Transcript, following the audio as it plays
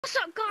What's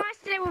up, guys?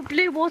 Today we're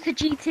Blue Water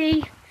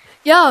GT.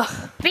 Yeah.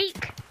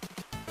 Beak.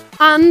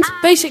 And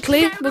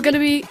basically, we're going to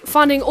be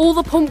finding all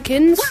the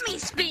pumpkins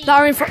that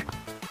are in front.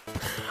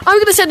 I'm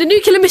going to send a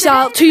nuclear missile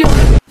out to you.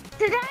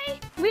 Today,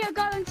 we are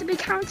going to be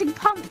counting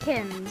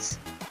pumpkins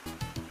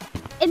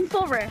in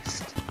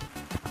forest.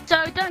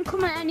 So don't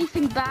comment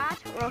anything bad,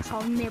 or else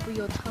I'll nibble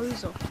your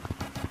toes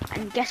off.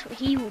 And guess what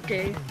he will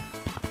do?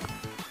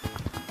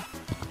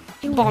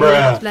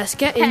 Let's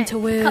get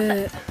into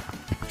it.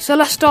 So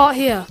let's start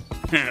here.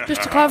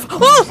 Just to clarify.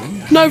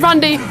 Oh! No,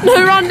 Randy!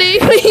 No, Randy!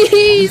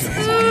 Please!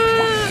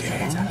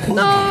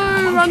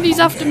 No! Randy's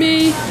after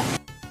me!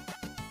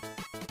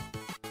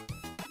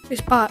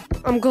 It's back.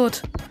 I'm good.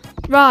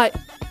 Right.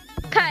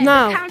 Okay,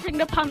 now, counting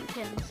the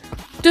pumpkins.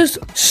 Does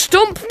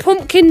stump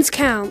pumpkins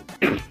count?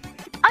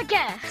 I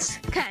guess.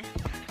 Okay.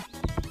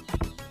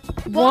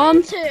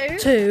 1, 2,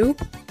 2,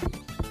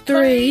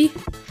 3,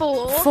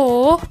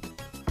 4.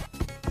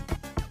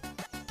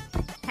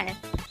 Okay.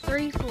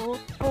 3, 4,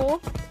 4.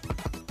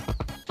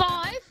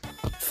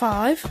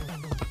 5.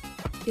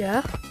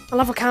 Yeah. I'll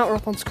have a counter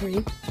up on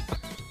screen.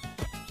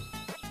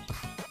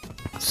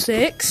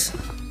 6.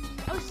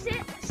 Oh,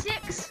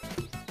 6,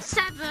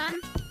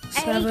 7,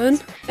 7,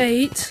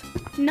 8,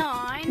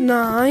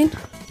 9,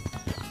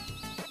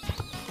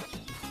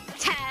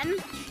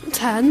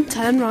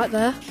 10 right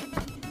there.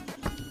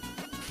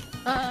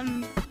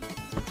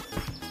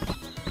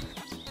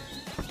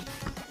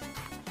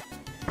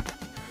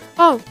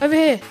 Oh, over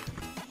here.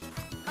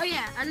 Oh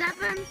yeah,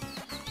 11,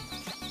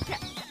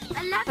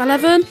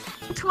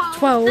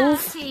 12,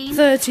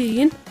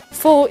 13,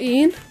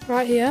 14,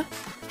 right here.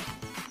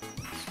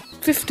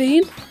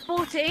 15,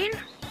 14,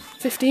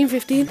 15.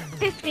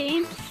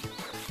 15.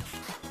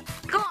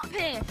 Go up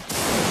here.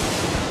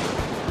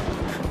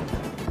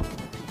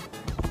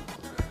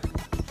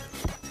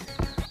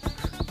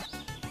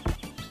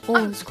 Oh,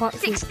 there's quite a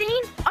few.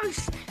 16. Oh,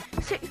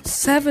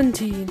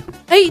 17,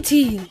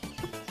 18.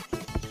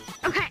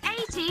 Okay,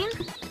 18.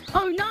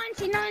 Oh,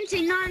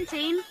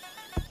 19.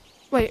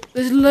 Wait,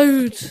 there's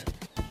loads.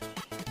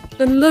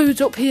 There's loads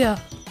up here.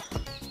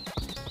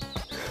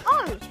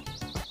 Oh,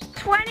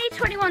 20,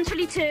 21,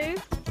 22.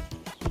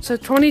 So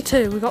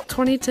 22, we got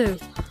 22.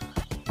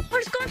 Oh,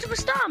 it's gone to a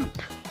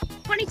stump.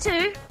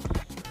 22,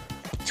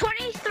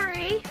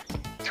 23,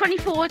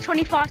 24,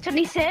 25,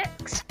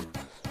 26.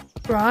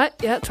 Right,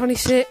 yeah,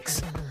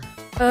 26.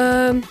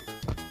 We're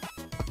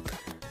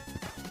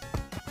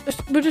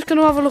just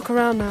gonna have a look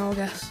around now, I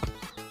guess.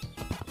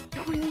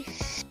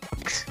 26.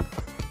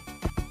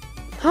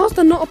 How's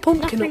there not a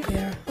pumpkin up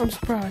here? I'm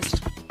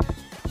surprised.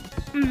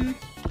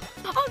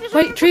 Oh,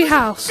 Wait, tree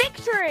house.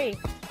 Victory.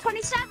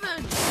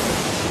 27.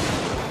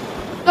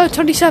 Oh,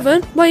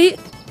 27. Wait.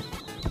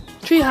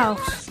 Tree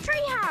house.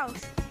 Tree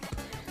house.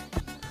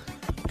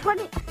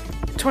 20.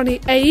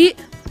 28.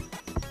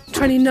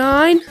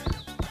 29.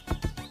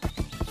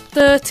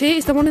 30.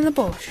 Is there one in the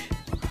bush?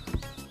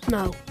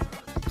 No.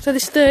 So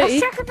there's 30. I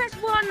reckon there's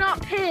one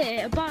up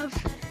here above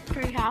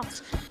tree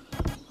house.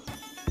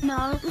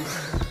 No.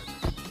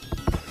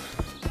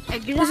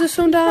 Is there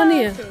some down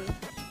here?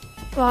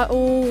 Like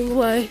all the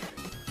way.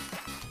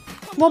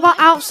 What about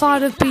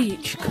outside of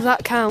beach? Because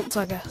that counts,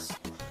 I guess.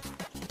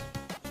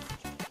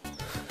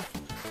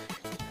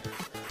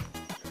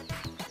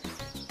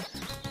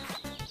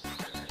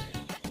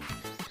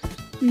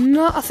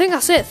 No, I think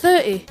that's it.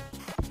 30.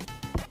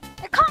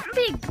 It can't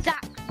be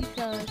exactly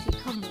 30.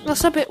 Come on.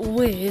 That's a bit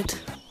weird.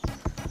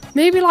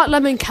 Maybe like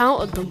Lemon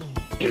counted them.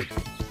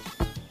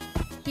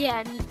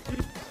 Yeah.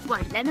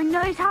 Wait, Lemon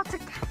knows how to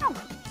count.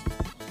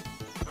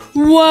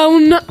 Whoa,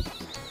 no.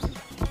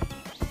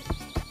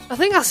 I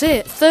think that's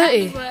it.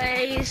 30.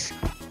 Anyways.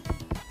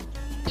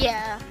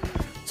 Yeah.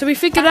 So we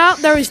figured out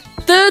there is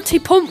 30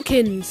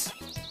 pumpkins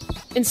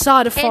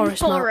inside a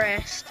forest. In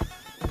forest.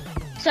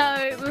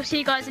 So we'll see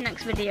you guys in the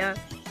next video.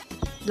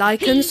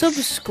 Like and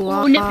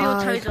subscribe. We'll nip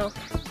your toes off.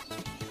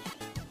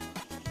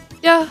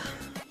 Yeah.